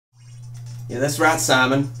Yeah, that's right,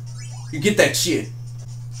 Simon. You get that shit.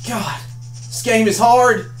 God, this game is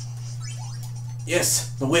hard. Yes,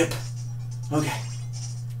 the whip. Okay.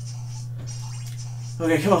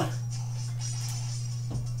 Okay, come on.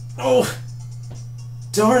 Oh,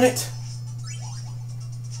 darn it.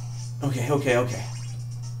 Okay.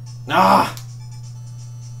 Ah!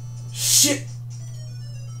 Shit!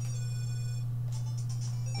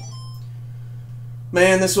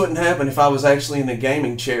 Man, this wouldn't happen if I was actually in a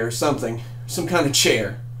gaming chair or something. Some kind of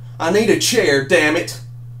chair. I need a chair, damn it!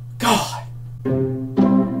 God!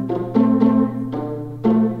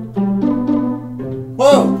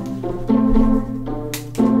 Whoa!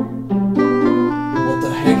 What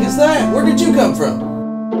the heck is that? Where did you come from?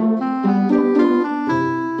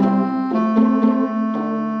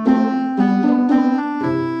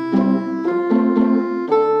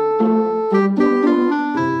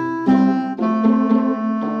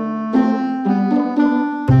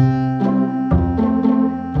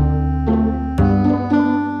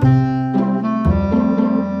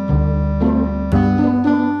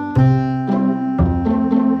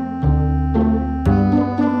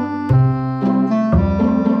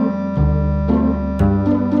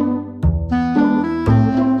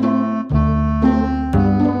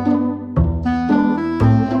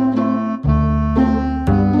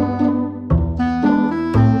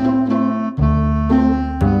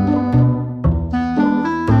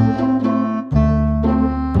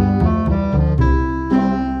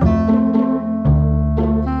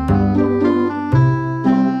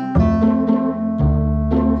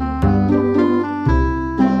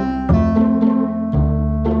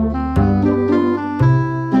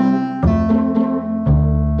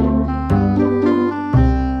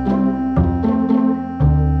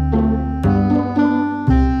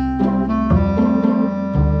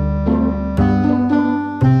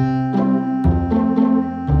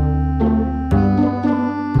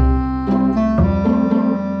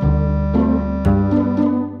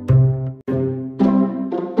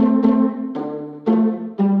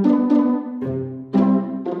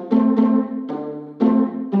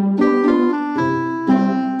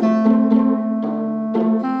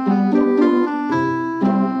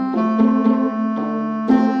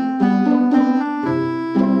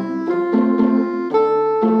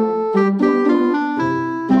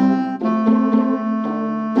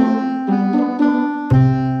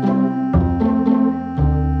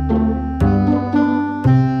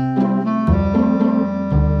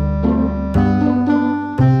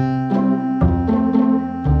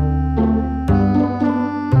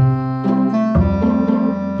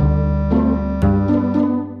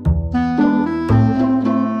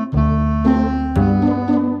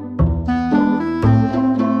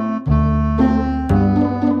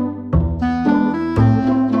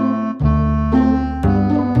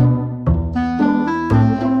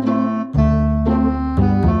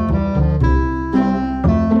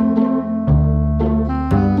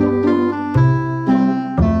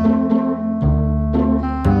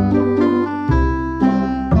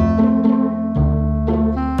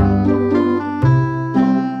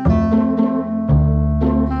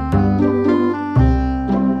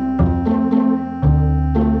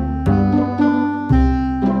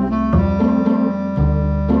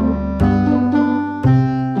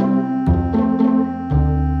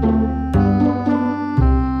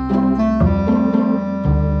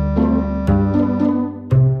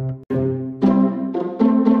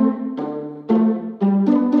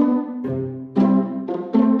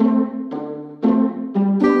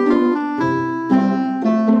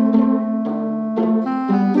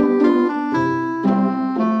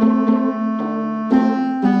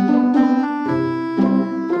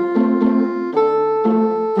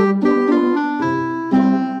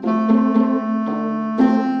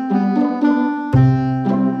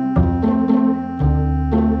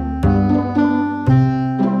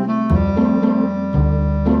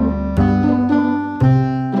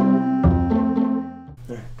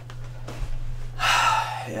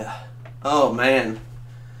 Oh man.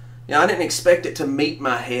 Yeah, I didn't expect it to meet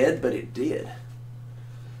my head, but it did.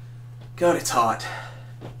 God, it's hot.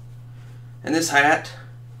 And this hat,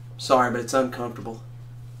 sorry, but it's uncomfortable.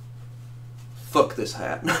 Fuck this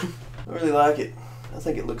hat. I really like it. I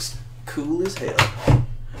think it looks cool as hell.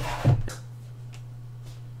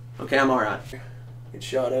 Okay, I'm alright. Good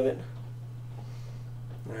shot of it.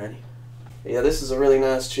 Alrighty. Yeah, this is a really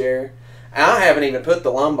nice chair. I haven't even put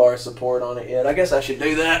the lumbar support on it yet. I guess I should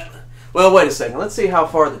do that. Well, wait a second. Let's see how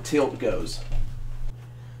far the tilt goes.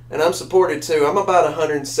 And I'm supported too. I'm about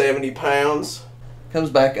 170 pounds. Comes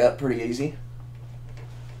back up pretty easy.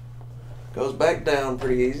 Goes back down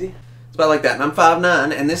pretty easy. It's about like that. And I'm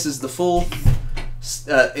 5'9", and this is the full,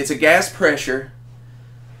 it's a gas pressure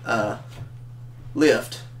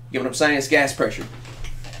lift. You get what I'm saying? It's gas pressure.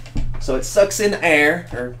 So it sucks in air,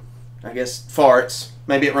 or I guess farts.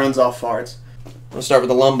 Maybe it runs off farts. We'll start with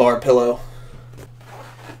the lumbar pillow.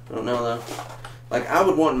 I don't know though. Like, I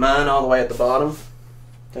would want mine all the way at the bottom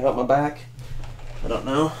to help my back. I don't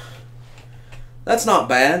know. That's not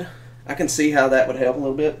bad. I can see how that would help a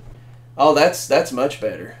little bit. Oh, that's much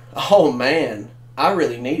better. Oh man, I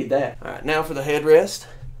really needed that. All right, now for the headrest.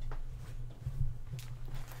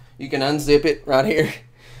 You can unzip it right here,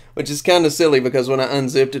 which is kind of silly because when I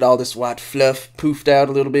unzipped it, all this white fluff poofed out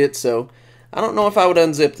a little bit. So I don't know if I would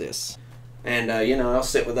unzip this. And you know, I'll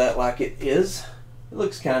sit with that like it is. It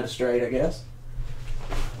looks kind of straight, I guess.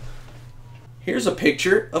 Here's a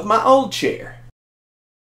picture of my old chair.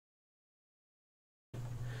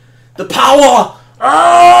 The power!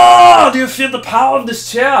 Oh, do you feel the power of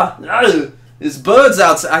this chair? Oh, there's birds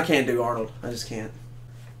outside. I can't do Arnold. I just can't.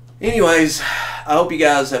 Anyways, I hope you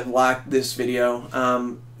guys have liked this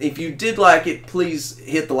video. If you did like it, please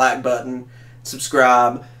hit the like button,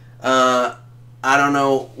 subscribe. I don't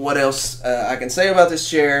know what else I can say about this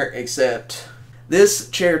chair, except this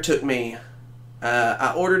chair took me,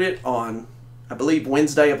 I ordered it on, I believe,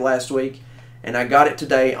 Wednesday of last week, and I got it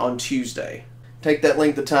today on Tuesday. Take that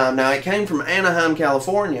length of time. Now, it came from Anaheim,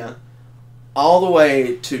 California, all the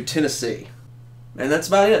way to Tennessee. And that's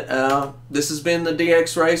about it. This has been the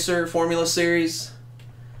DX Racer Formula Series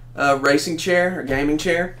racing chair, or gaming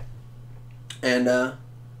chair. And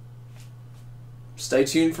stay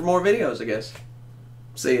tuned for more videos, I guess.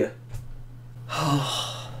 See ya.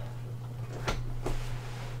 Oh,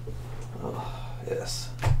 yes.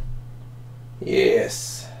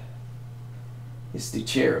 Yes. It's the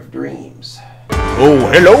chair of dreams. Oh,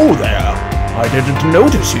 hello there. I didn't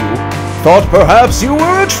notice you. Thought perhaps you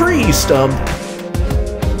were a tree stump.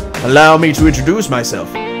 Allow me to introduce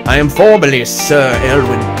myself. I am formerly Sir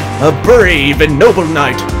Elwin, a brave and noble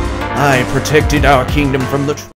knight. I protected our kingdom from the